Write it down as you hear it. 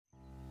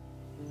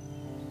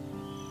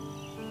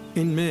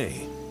In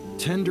May,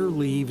 tender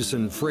leaves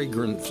and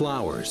fragrant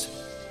flowers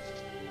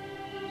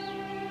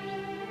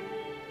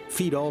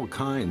feed all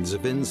kinds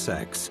of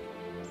insects.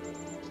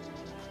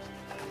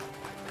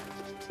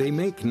 They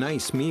make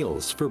nice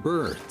meals for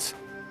birds.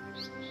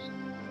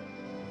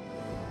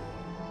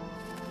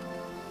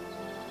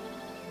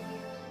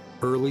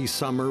 Early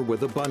summer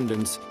with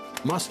abundance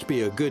must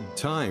be a good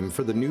time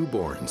for the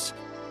newborns.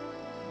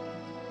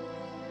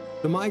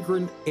 The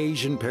migrant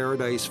Asian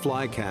paradise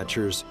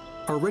flycatchers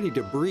are ready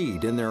to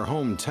breed in their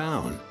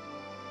hometown.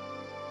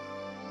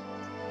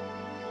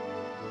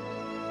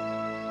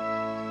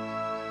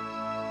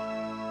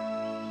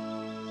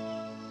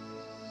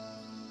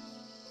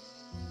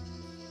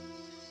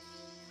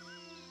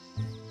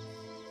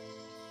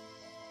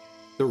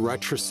 The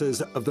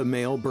rectrices of the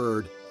male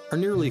bird are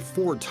nearly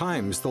 4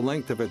 times the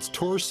length of its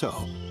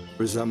torso,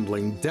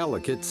 resembling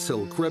delicate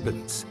silk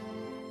ribbons.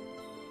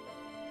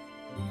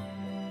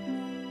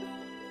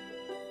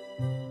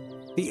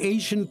 The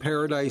Asian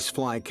paradise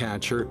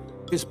flycatcher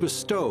is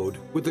bestowed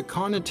with the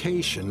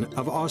connotation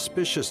of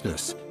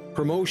auspiciousness,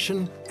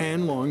 promotion,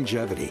 and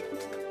longevity.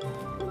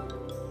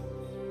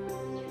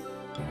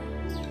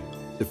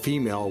 The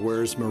female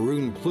wears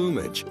maroon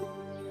plumage,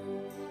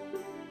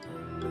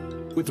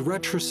 with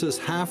rectrices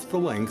half the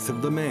length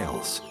of the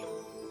male's.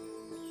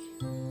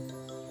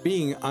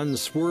 Being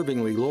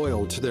unswervingly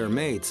loyal to their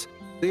mates,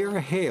 they are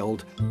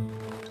hailed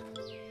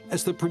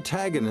as the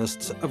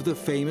protagonists of the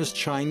famous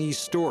Chinese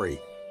story,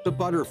 The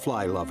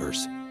Butterfly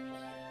Lovers.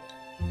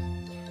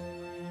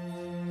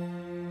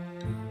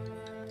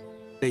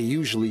 They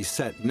usually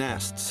set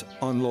nests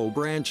on low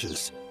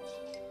branches.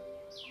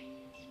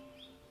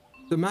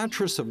 The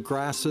mattress of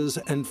grasses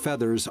and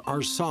feathers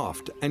are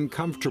soft and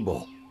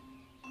comfortable.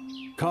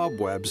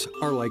 Cobwebs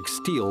are like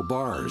steel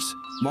bars.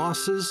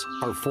 Mosses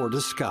are for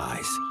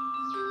disguise.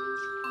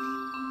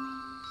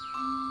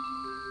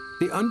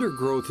 The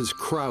undergrowth is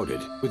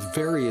crowded with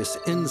various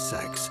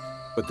insects,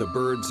 but the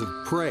birds of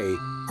prey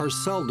are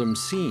seldom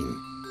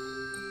seen.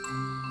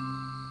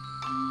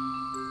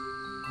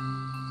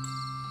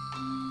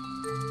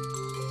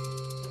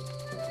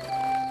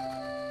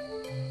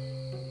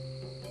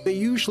 They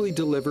usually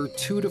deliver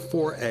 2 to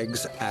 4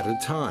 eggs at a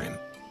time.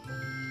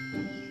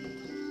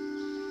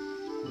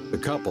 The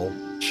couple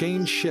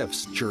change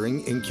shifts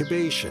during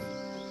incubation.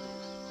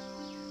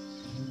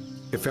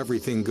 If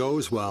everything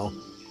goes well,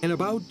 in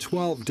about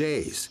 12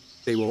 days,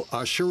 they will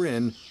usher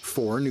in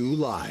 4 new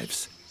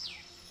lives.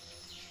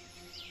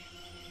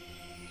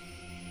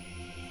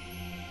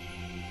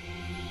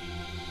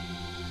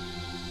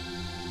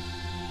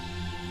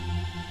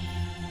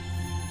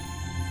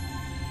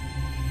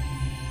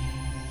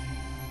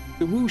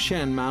 The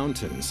Wushan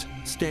Mountains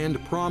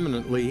stand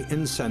prominently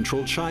in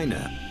central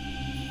China.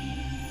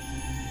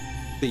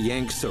 The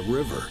Yangtze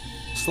River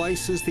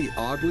slices the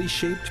oddly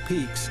shaped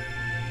peaks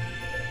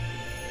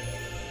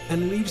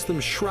and leaves them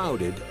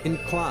shrouded in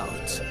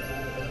clouds.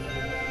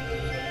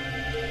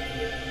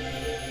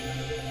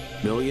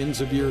 Millions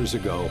of years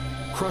ago,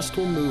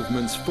 crustal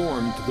movements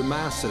formed the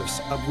massifs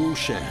of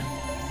Wushan.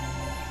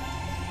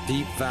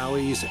 Deep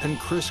valleys and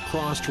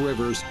crisscrossed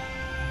rivers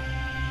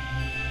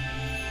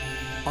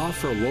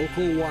offer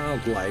local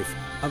wildlife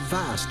a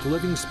vast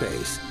living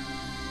space.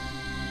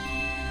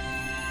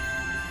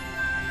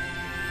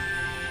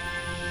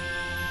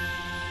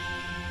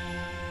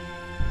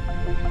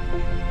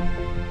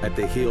 At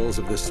the heels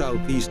of the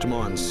southeast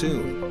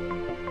monsoon,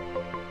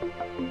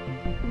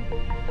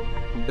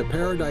 the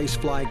paradise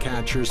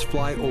flycatchers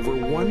fly over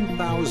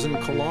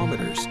 1,000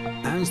 kilometers,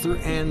 as their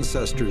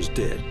ancestors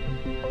did,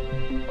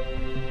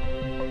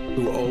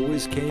 who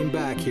always came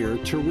back here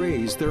to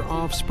raise their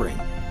offspring.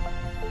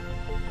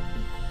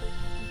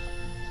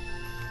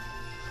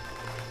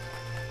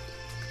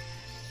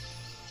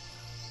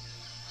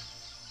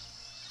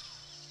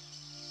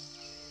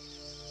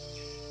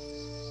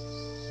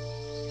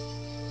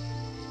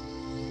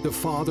 The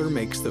father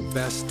makes the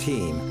best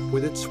team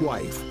with its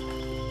wife.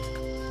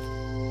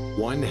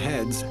 One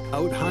heads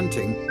out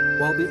hunting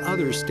while the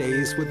other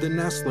stays with the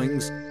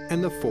nestlings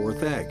and the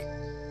 4th egg.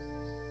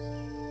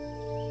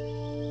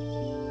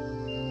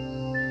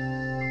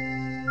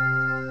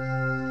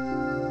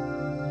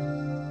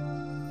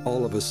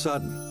 All of a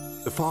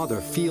sudden, the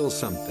father feels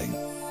something.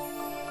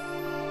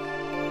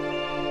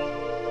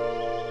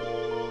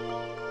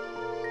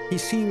 He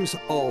seems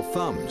all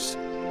thumbs.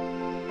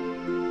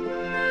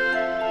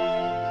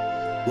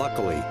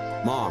 Luckily,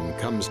 Mom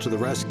comes to the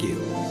rescue.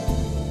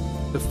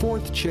 The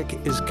 4th chick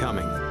is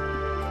coming.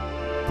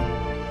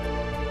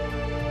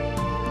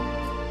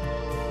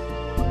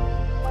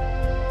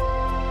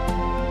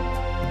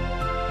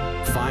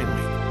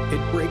 Finally,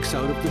 it breaks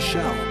out of the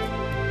shell.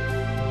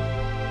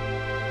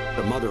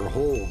 The mother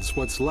holds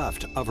what's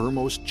left of her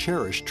most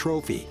cherished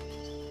trophy.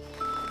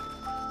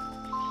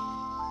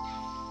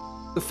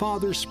 The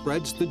father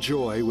spreads the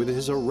joy with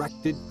his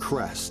erected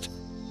crest.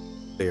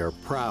 They are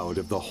proud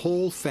of the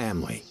whole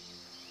family.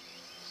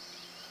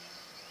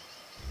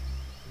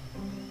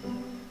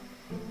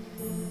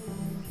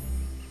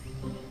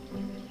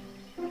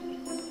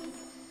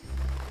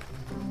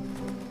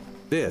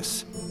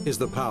 This is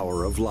the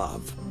power of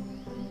love.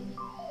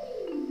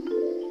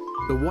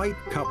 The white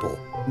couple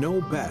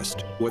know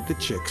best what the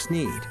chicks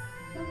need.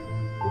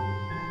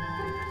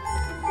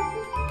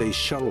 They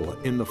shuttle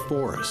in the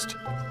forest.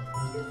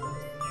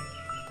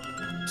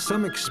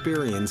 Some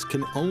experience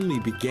can only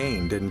be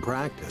gained in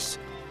practice.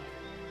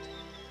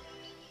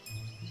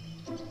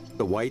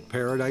 The white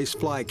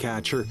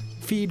paradise-flycatcher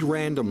feed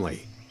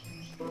randomly,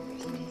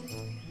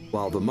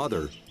 while the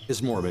mother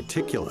is more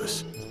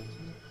meticulous.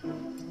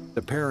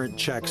 The parent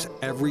checks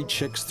every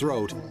chick's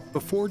throat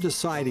before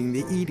deciding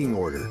the eating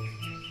order.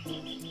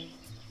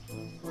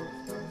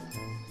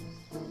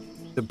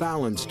 The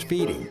balanced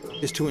feeding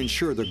is to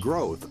ensure the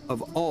growth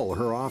of all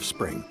her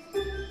offspring.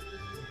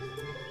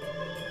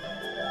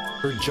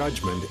 Her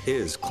judgment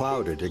is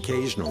clouded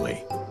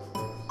occasionally.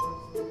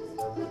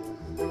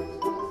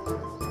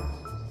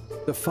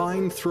 The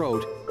fine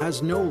throat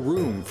has no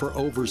room for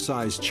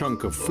oversized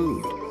chunk of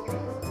food.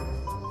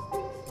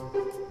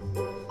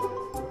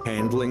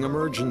 Handling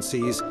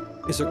emergencies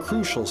is a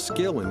crucial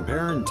skill in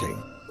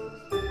parenting.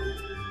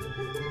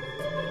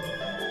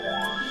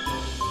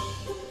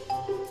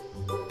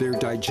 Their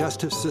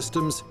digestive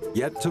systems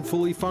yet to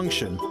fully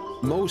function,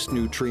 most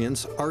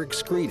nutrients are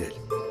excreted.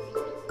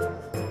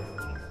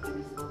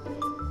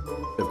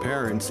 The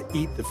parents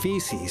eat the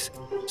feces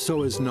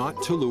so as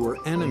not to lure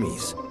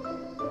enemies.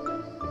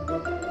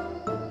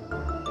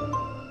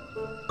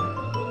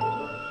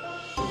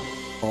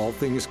 All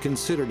things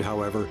considered,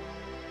 however,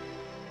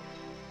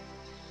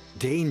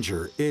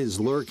 danger is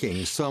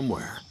lurking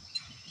somewhere.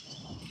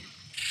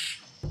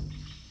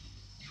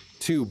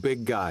 Two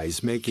big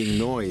guys making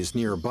noise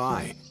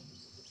nearby.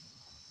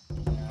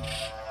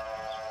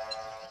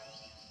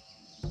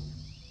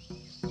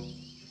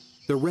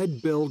 The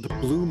red-billed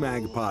blue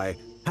magpie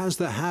has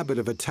the habit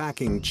of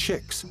attacking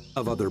chicks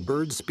of other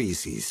bird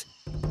species.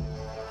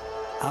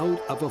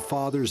 Out of a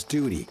father's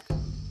duty,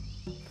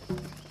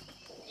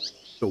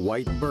 the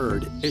white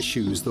bird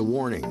issues the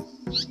warning.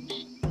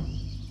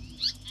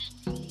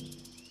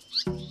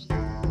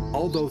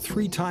 Although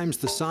 3 times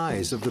the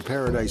size of the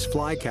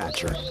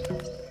paradise-flycatcher,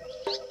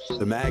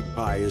 the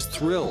magpie is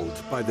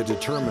thrilled by the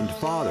determined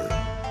father.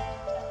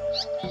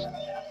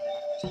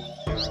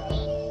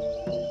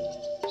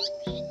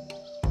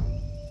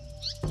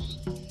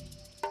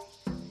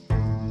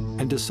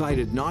 And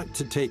decided not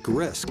to take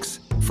risks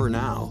for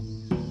now.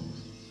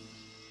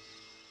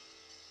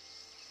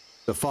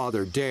 The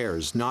father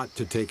dares not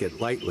to take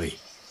it lightly.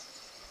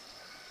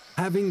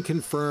 Having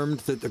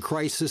confirmed that the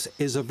crisis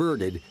is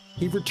averted,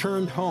 he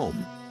returned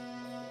home.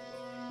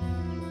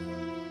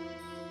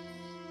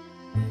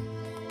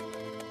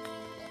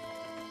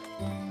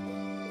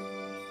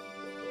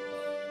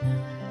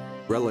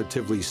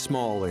 Relatively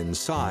small in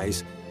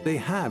size, they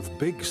have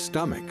big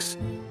stomachs.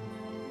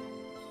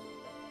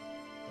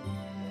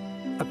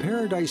 A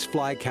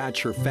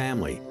paradise-flycatcher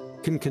family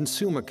can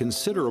consume a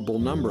considerable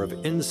number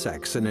of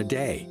insects in a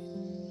day.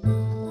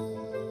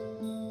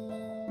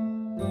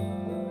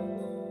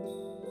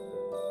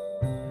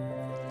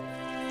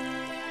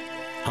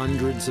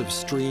 Hundreds of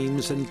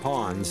streams and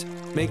ponds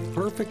make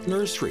perfect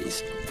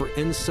nurseries for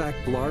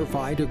insect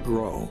larvae to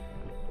grow.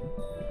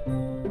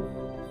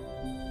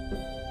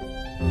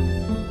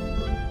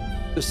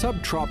 The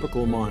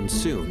subtropical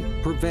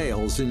monsoon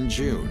prevails in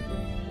June.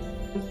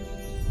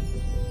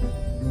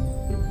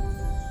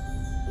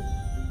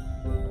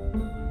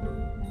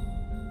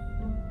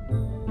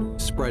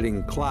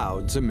 Spreading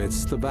clouds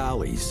amidst the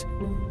valleys.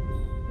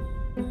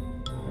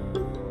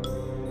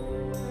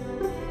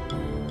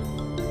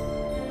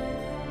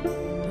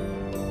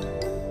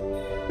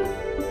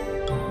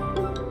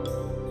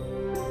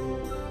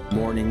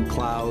 Morning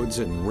clouds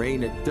and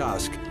rain at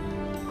dusk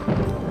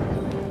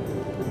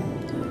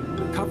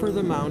cover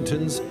the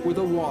mountains with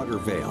a water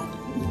veil.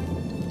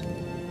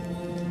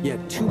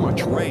 Yet too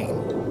much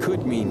rain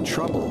could mean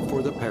trouble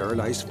for the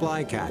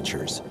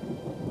paradise-flycatchers.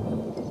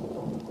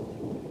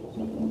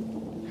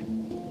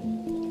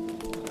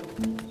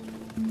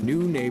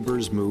 New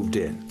neighbors moved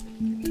in.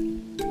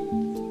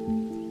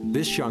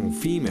 This young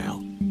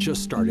female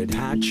just started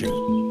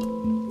hatching.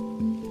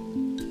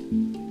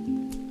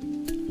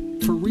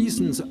 For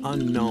reasons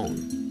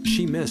unknown,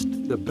 she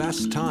missed the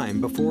best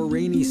time before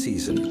rainy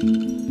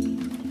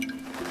season.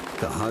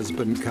 The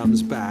husband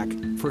comes back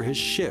for his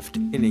shift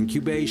in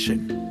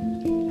incubation.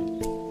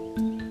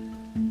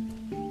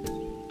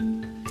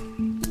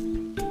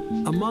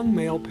 Among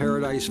male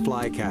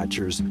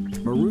paradise-flycatchers,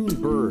 maroon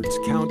birds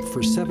count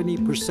for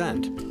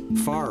 70%,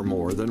 far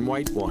more than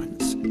white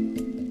ones.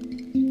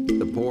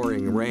 The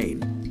pouring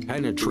rain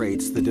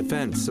penetrates the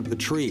defense of the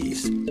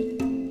trees.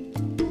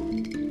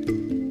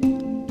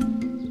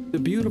 The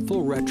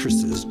beautiful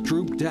rectrices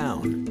droop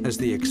down as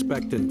the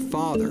expectant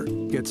father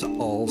gets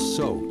all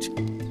soaked.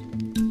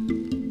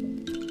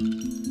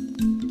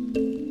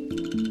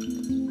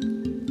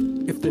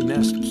 If the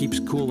nest keeps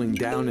cooling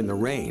down in the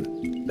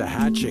rain, the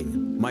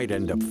hatching might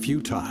end up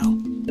futile.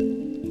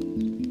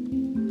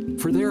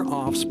 For their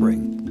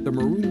offspring, the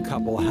maroon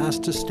couple has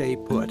to stay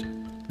put,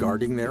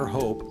 guarding their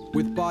hope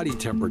with body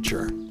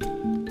temperature.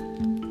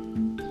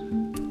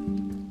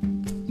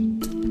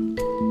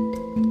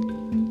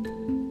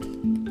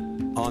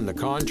 On the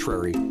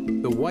contrary,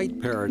 the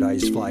white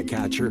paradise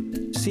flycatcher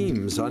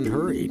seems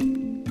unhurried.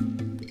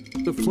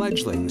 The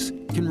fledglings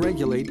can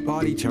regulate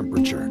body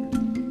temperature.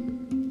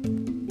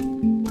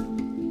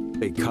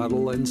 They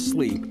cuddle and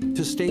sleep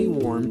to stay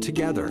warm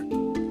together.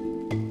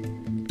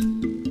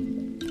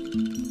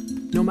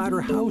 No matter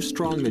how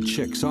strong the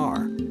chicks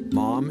are,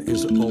 Mom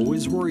is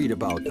always worried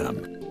about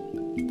them.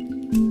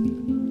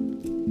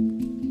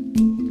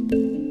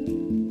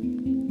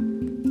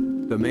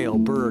 The male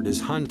bird is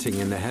hunting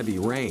in the heavy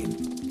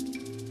rain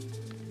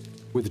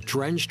with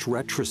drenched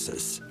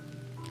rectrices.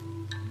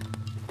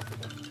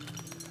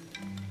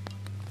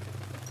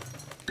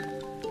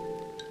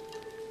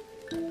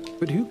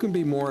 But who can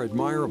be more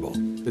admirable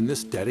than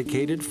this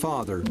dedicated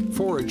father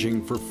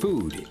foraging for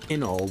food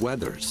in all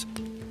weathers?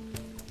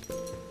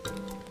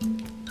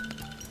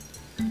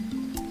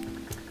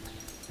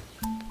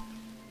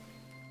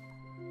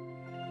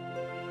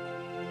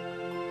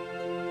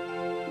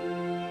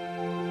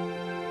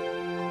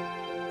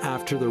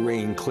 After the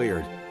rain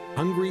cleared,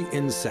 hungry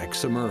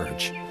insects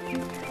emerge.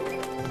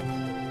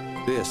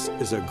 This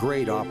is a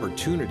great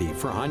opportunity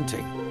for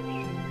hunting.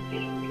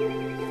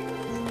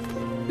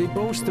 They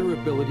boast their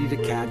ability to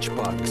catch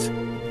bugs,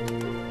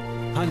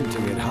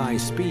 hunting at high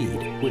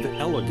speed with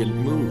elegant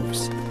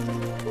moves.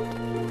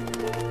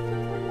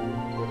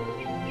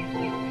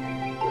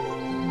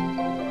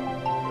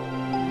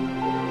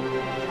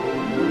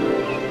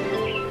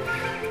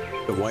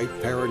 The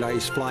white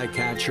paradise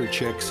flycatcher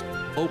chicks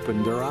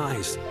opened their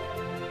eyes.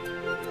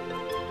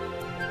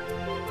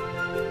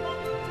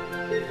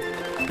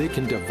 They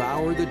can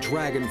devour the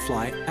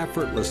dragonfly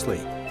effortlessly.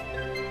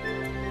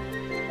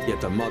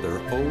 Yet the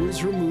mother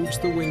always removes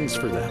the wings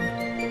for them.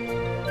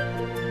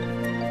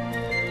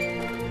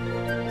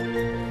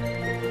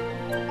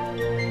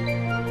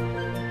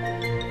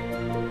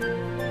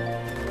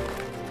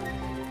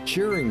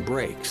 During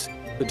breaks,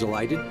 the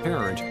delighted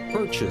parent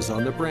perches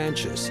on the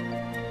branches.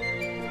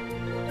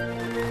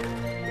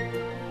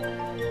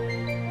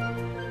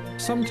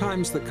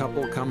 Sometimes the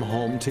couple come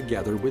home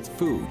together with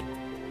food.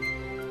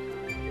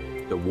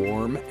 The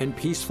warm and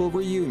peaceful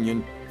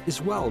reunion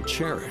is well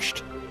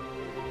cherished.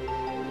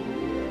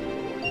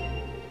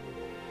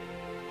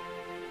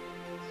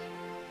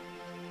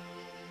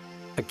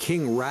 A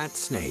king rat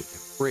snake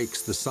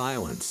breaks the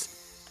silence.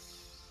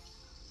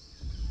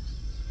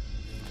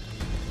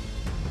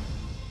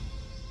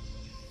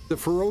 The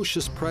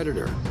ferocious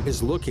predator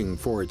is looking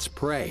for its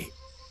prey.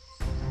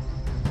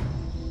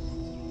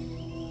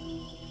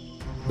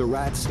 The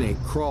rat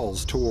snake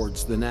crawls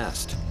towards the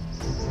nest.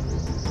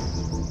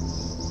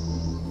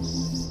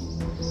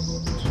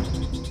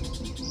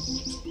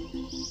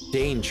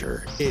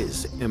 Danger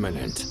is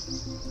imminent.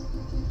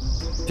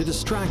 To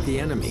distract the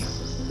enemy,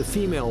 the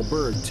female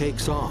bird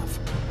takes off.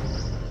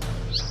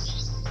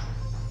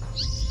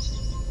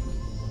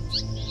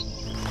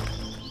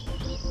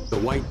 The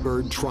white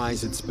bird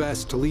tries its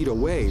best to lead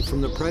away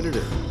from the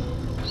predator.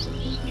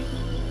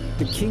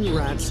 The king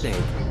rat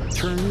snake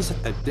turns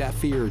a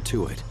deaf ear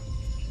to it.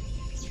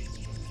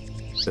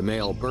 The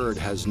male bird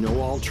has no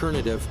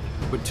alternative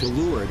but to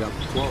lure it up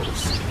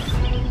close.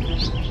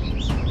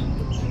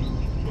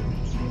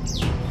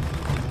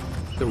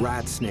 The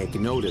rat snake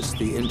noticed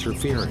the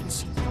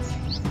interference.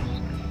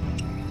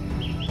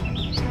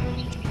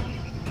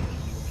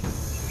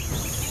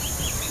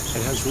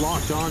 It has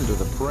locked onto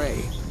the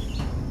prey.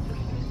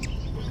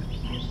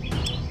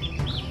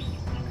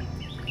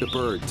 The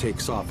bird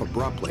takes off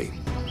abruptly.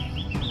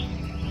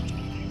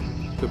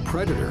 The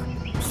predator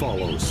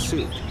follows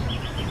suit.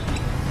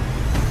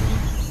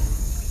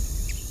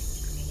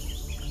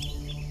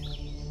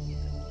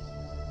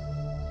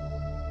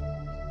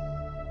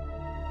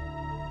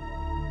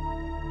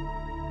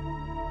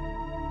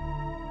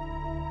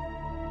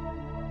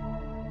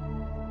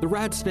 The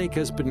rat snake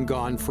has been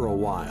gone for a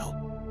while,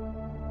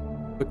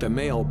 but the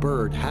male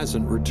bird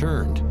hasn't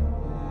returned.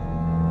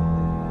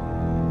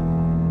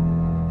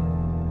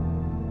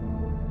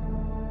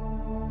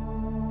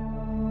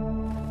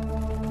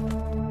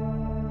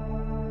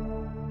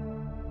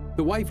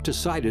 The wife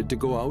decided to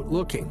go out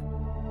looking.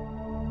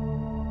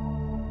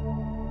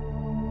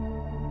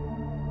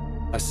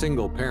 A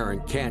single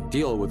parent can't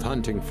deal with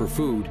hunting for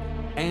food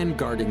and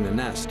guarding the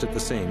nest at the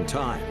same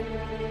time.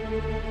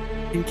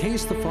 In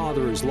case the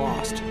father is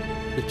lost,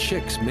 the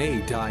chicks may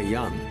die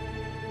young.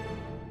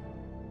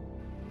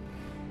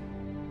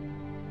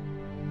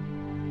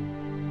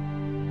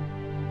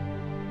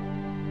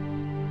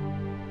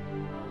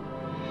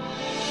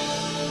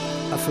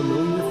 A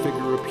familiar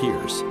figure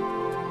appears.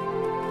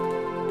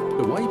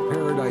 The white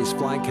paradise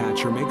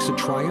flycatcher makes a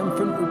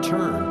triumphant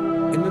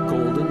return in the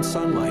golden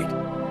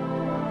sunlight.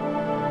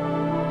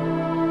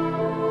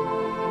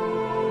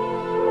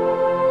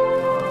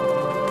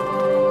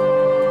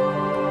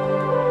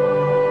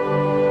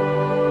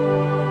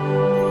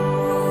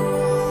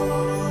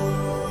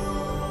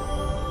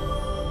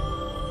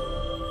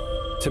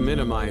 To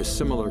minimize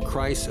similar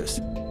crisis,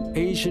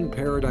 Asian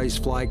paradise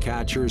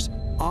flycatchers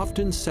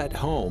often set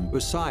home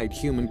beside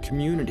human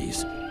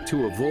communities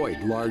to avoid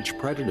large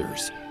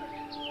predators.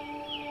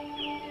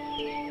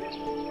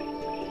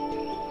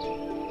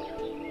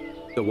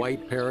 The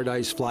white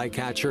paradise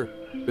flycatcher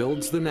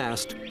builds the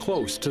nest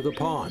close to the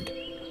pond.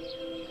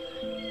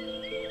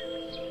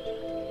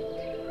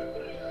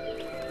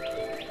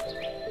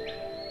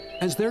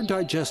 As their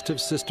digestive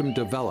system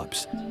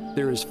develops,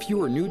 there is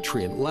fewer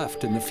nutrient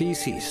left in the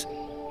feces.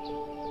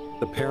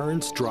 The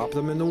parents drop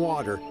them in the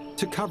water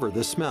to cover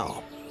the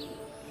smell.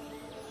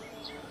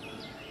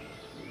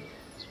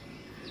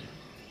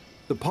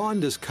 The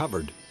pond is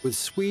covered with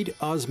sweet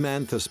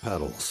osmanthus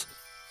petals.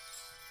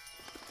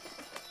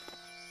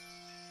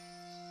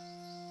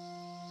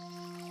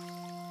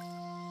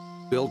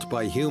 Built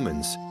by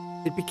humans,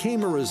 it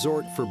became a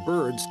resort for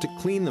birds to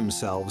clean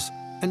themselves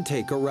and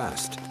take a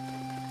rest.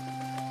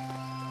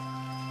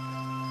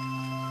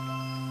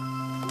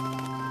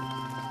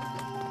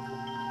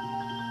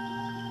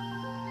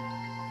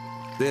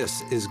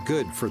 This is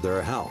good for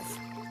their health.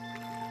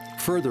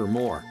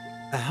 Furthermore,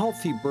 a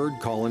healthy bird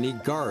colony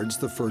guards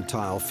the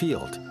fertile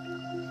field.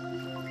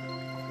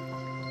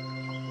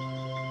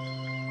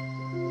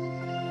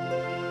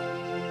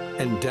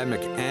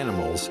 Endemic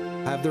animals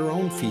have their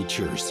own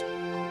features.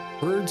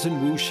 Birds in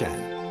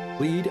Wushan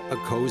lead a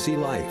cozy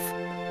life.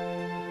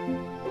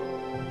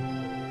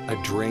 A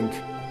drink,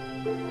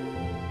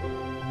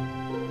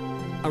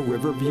 a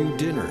riverview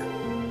dinner,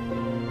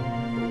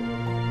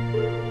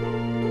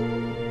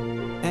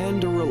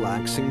 and a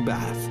relaxing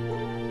bath.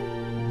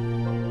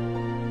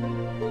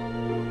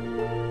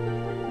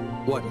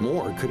 What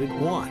more could it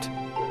want?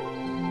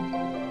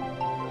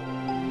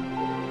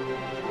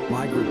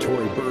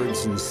 Migratory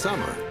birds in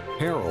summer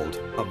herald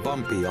a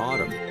bumpy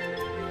autumn.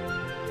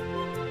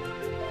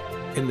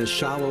 In the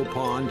shallow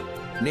pond,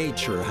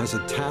 nature has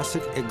a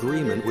tacit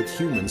agreement with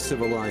human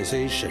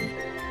civilization.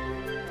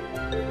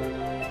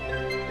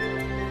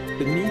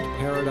 The neat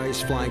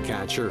paradise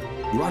flycatcher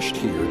rushed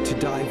here to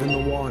dive in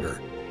the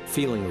water,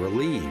 feeling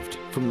relieved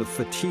from the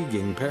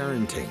fatiguing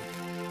parenting.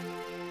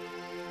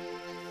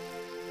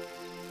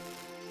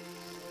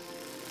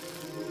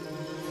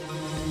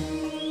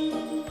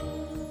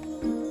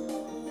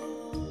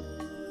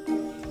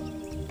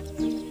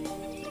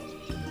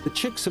 The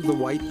chicks of the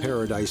white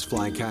paradise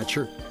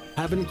flycatcher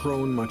haven't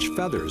grown much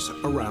feathers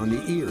around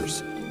the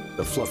ears.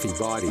 The fluffy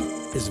body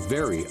is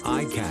very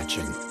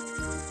eye-catching.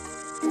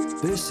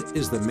 This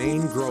is the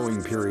main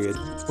growing period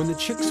when the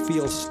chicks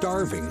feel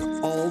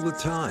starving all the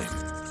time.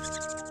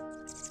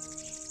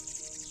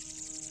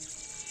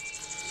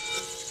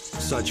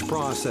 Such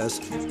process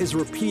is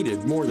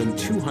repeated more than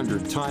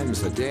 200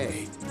 times a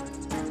day.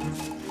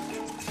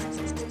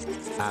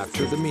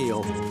 After the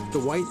meal, the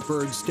white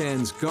bird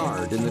stands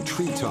guard in the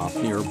treetop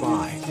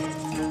nearby.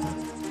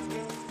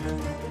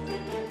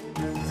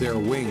 Their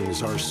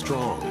wings are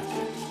strong.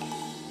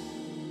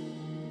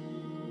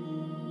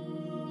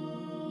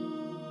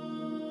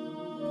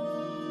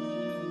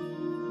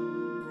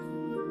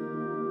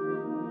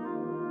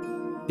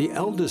 The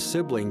eldest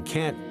sibling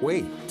can't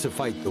wait to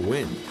fight the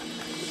wind.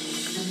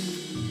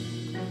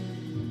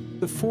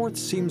 The fourth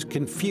seems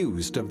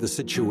confused of the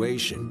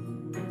situation.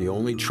 The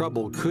only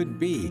trouble could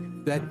be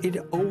that it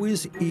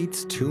always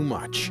eats too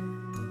much.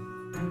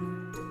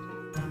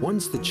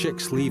 Once the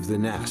chicks leave the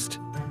nest,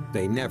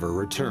 they never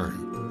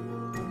return.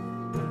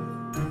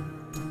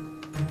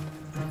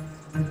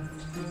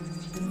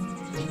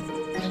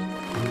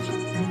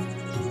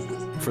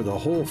 For the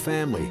whole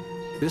family,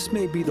 this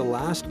may be the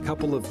last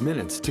couple of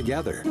minutes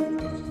together.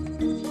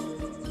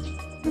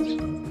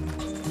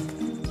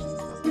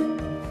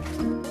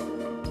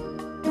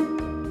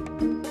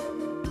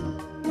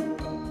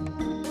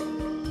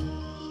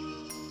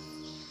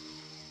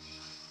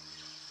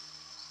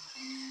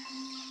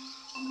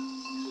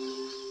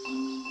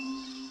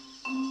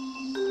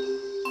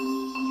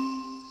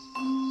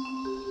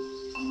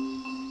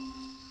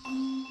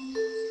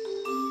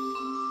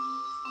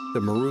 The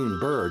maroon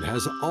bird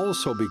has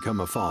also become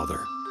a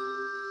father.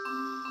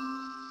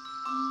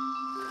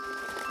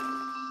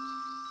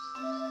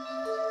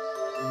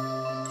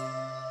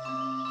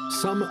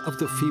 Some of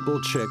the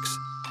feeble chicks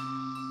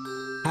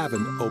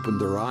haven't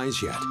opened their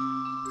eyes yet.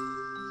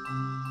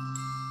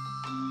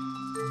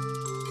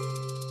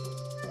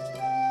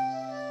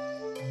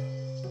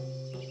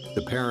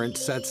 The parent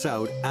sets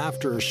out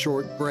after a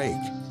short break.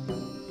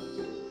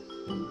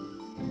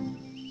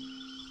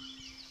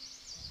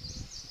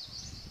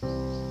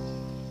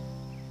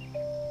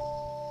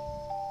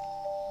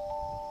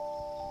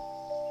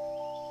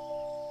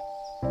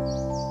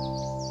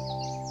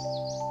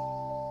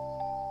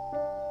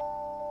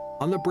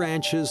 On the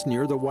branches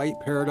near the white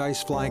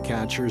paradise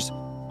flycatchers,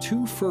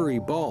 two furry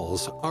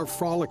balls are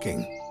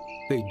frolicking.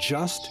 They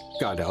just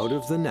got out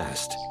of the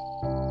nest.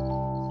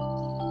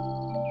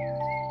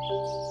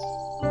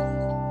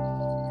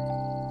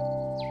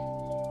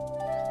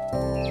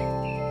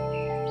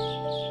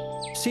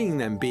 Seeing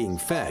them being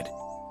fed,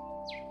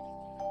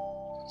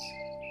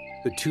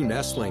 the two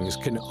nestlings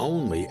can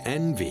only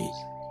envy.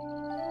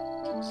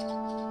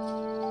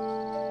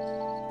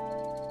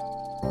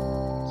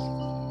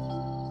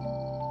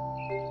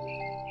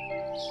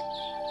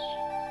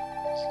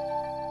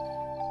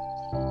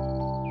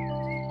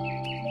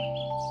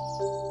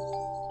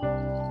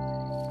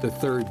 The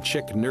third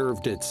chick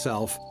nerved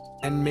itself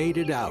and made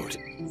it out.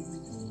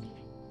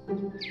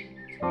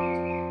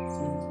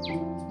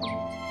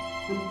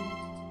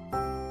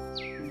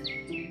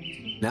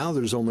 Now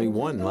there's only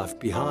one left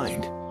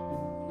behind.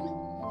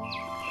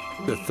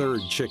 The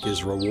third chick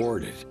is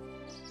rewarded.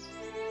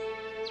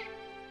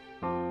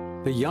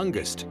 The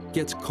youngest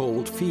gets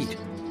cold feet.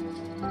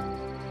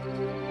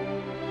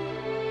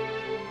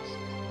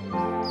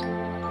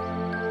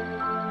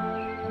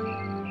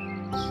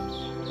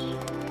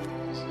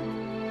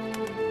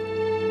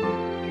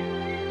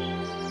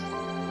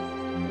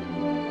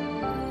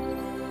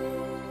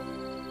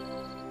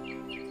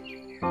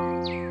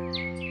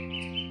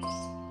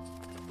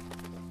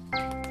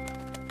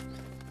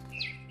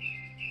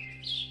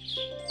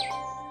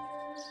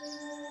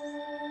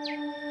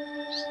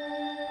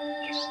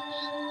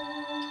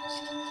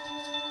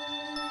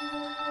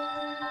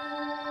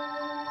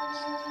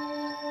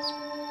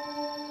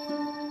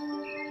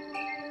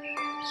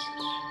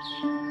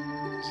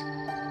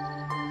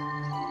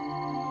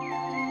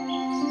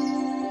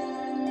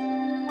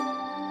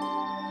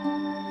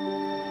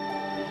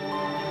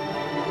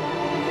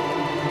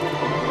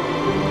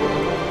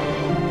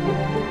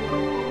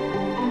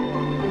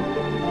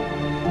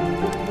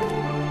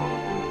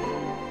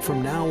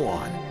 From now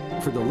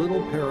on, for the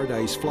little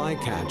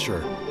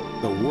Paradise-Flycatcher,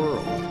 the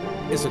world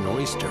is an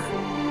oyster.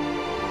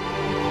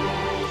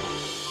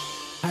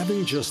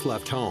 Having just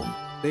left home,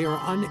 they are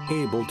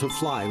unable to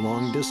fly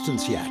long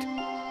distance yet.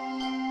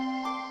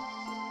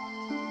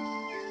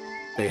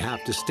 They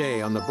have to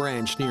stay on the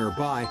branch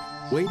nearby,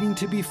 waiting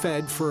to be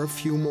fed for a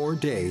few more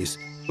days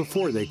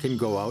before they can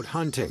go out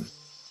hunting.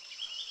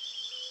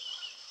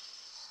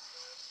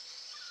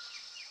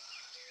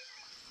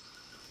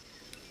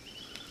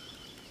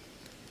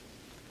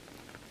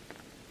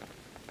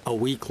 A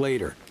week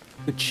later,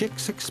 the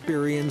chicks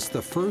experience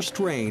the first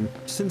rain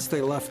since they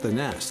left the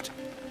nest.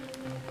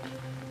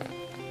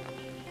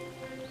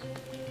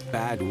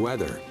 Bad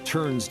weather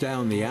turns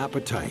down the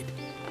appetite.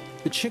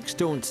 The chicks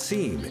don't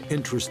seem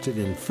interested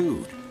in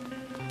food.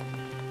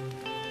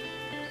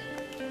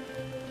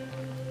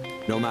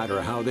 No matter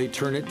how they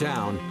turn it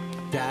down,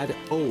 Dad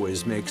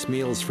always makes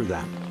meals for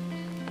them.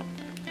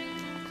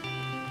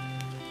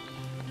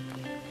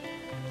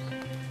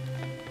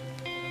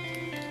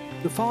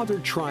 The father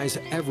tries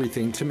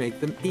everything to make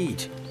them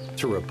eat,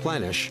 to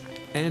replenish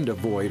and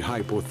avoid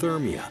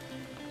hypothermia.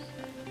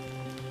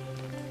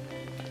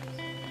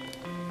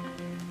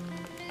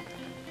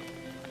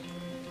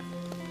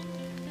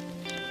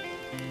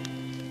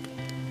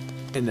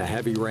 In the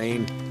heavy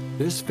rain,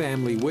 this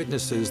family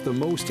witnesses the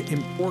most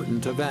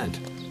important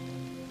event.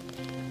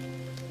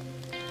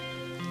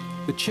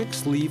 The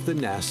chicks leave the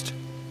nest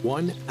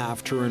one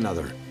after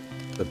another.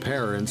 The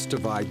parents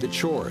divide the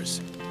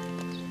chores.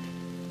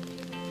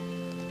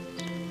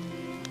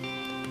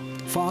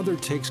 Father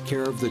takes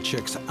care of the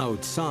chicks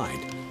outside,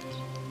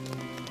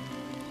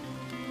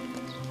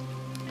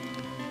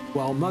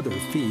 while Mother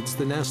feeds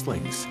the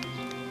nestlings.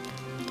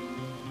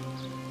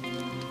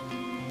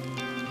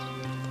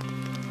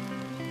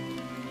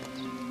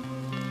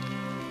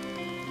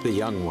 The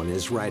young one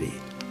is ready.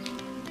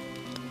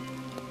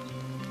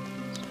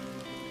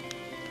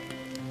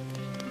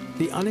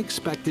 The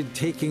unexpected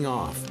taking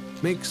off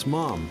makes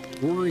Mom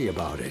worry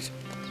about it.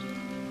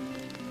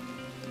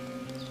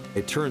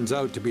 It turns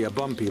out to be a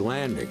bumpy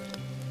landing.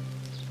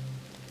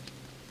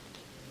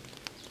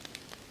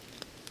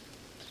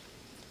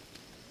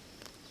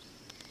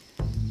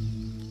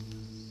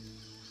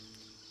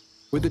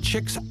 With the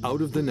chicks out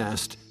of the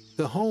nest,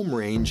 the home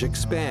range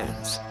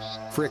expands.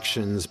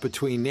 Frictions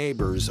between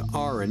neighbors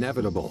are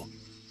inevitable.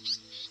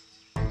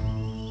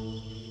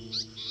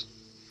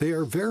 They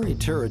are very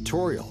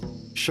territorial,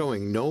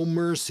 showing no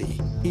mercy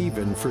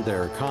even for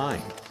their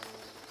kind.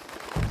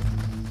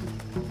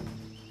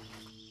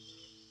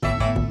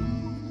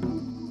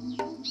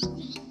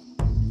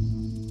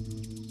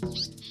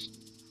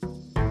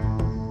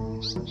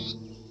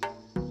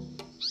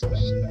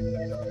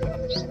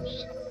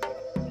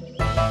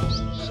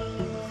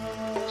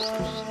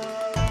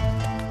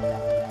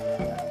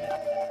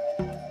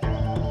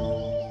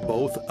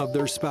 Both of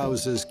their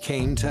spouses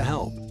came to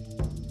help.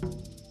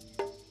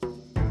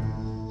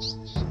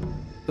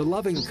 The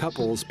loving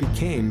couples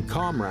became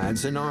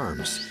comrades in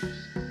arms.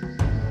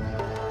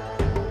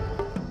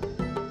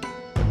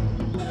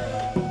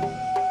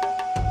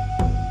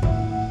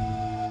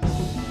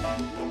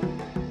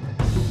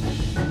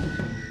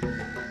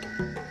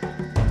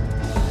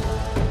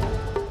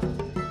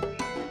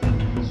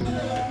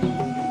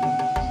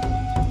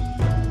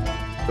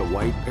 The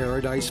white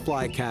Paradise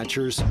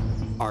Flycatchers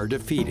are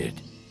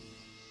defeated.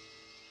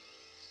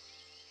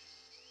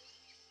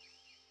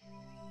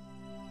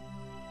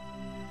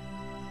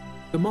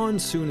 The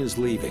monsoon is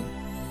leaving.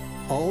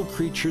 All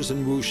creatures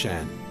in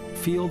Wushan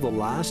feel the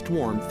last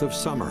warmth of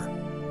summer.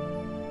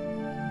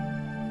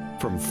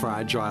 From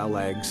fragile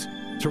eggs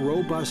to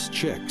robust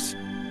chicks,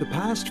 the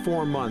past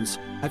 4 months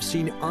have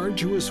seen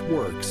arduous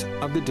works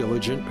of the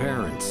diligent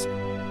parents.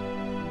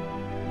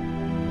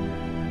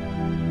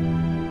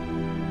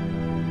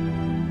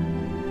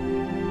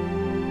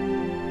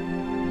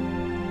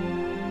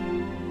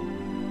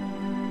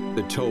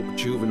 The taupe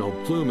juvenile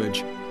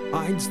plumage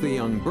hides the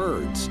young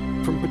birds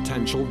from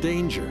potential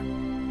danger.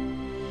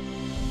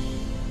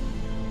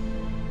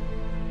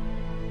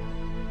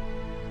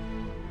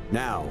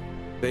 Now,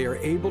 they are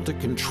able to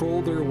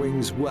control their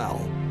wings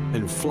well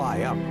and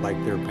fly up like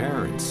their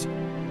parents.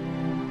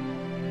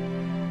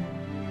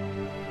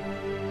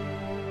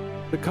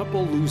 The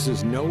couple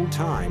loses no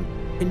time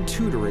in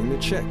tutoring the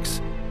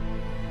chicks.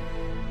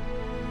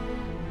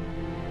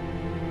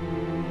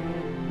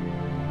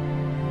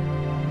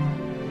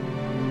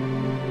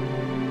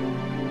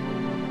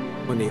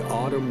 When the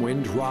autumn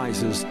wind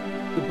rises,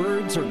 the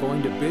birds are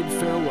going to bid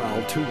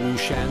farewell to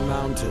Wushan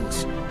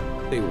Mountains.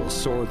 They will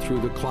soar through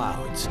the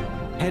clouds,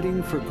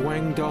 heading for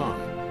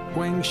Guangdong,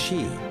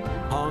 Guangxi,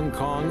 Hong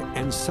Kong,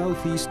 and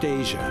Southeast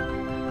Asia.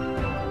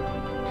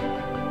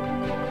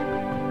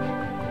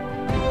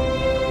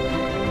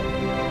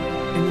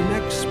 In the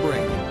next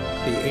spring,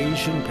 the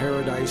Asian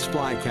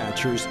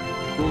Paradise-Flycatchers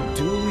will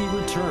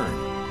duly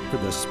return for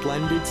the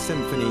splendid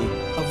symphony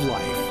of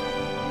life.